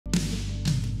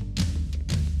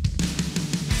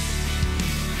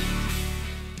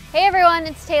Hey everyone,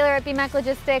 it's Taylor at BMAC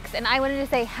Logistics, and I wanted to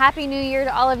say Happy New Year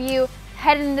to all of you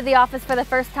heading into the office for the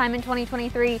first time in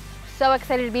 2023. So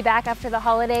excited to be back after the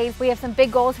holidays. We have some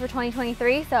big goals for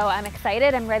 2023, so I'm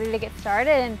excited. I'm ready to get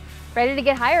started and ready to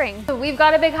get hiring. So we've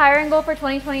got a big hiring goal for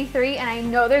 2023, and I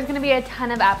know there's gonna be a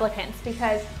ton of applicants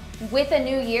because with a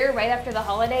new year right after the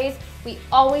holidays, we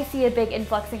always see a big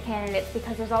influx in candidates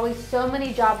because there's always so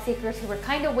many job seekers who were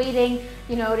kind of waiting,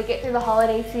 to get through the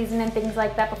holiday season and things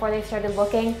like that before they started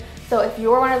looking. So if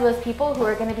you're one of those people who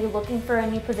are going to be looking for a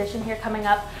new position here coming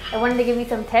up, I wanted to give you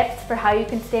some tips for how you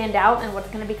can stand out and what's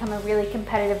going to become a really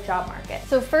competitive job market.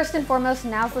 So first and foremost,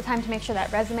 now's the time to make sure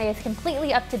that resume is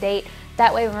completely up to date.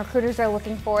 That way when recruiters are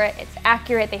looking for it, it's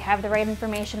accurate, they have the right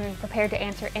information and prepared to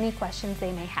answer any questions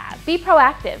they may have. Be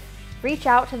proactive. Reach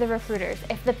out to the recruiters.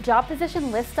 If the job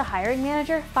position lists a hiring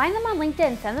manager, find them on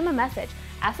LinkedIn, send them a message,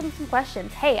 ask them some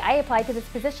questions. Hey, I applied to this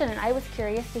position and I was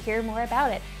curious to hear more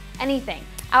about it. Anything.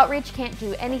 Outreach can't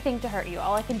do anything to hurt you.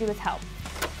 All I can do is help.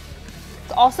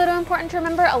 It's also important to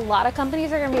remember a lot of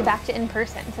companies are going to be back to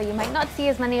in-person, so you might not see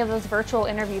as many of those virtual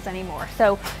interviews anymore.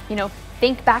 So,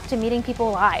 think back to meeting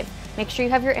people live. Make sure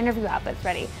you have your interview outfits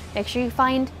ready. Make sure you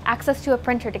find access to a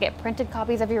printer to get printed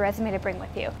copies of your resume to bring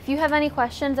with you. If you have any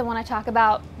questions and want to talk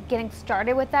about getting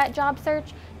started with that job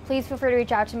search, please feel free to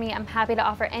reach out to me. I'm happy to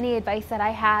offer any advice that I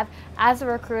have as a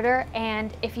recruiter.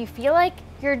 And if you feel like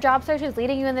your job search is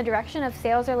leading you in the direction of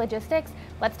sales or logistics,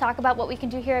 let's talk about what we can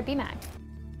do here at BMAC.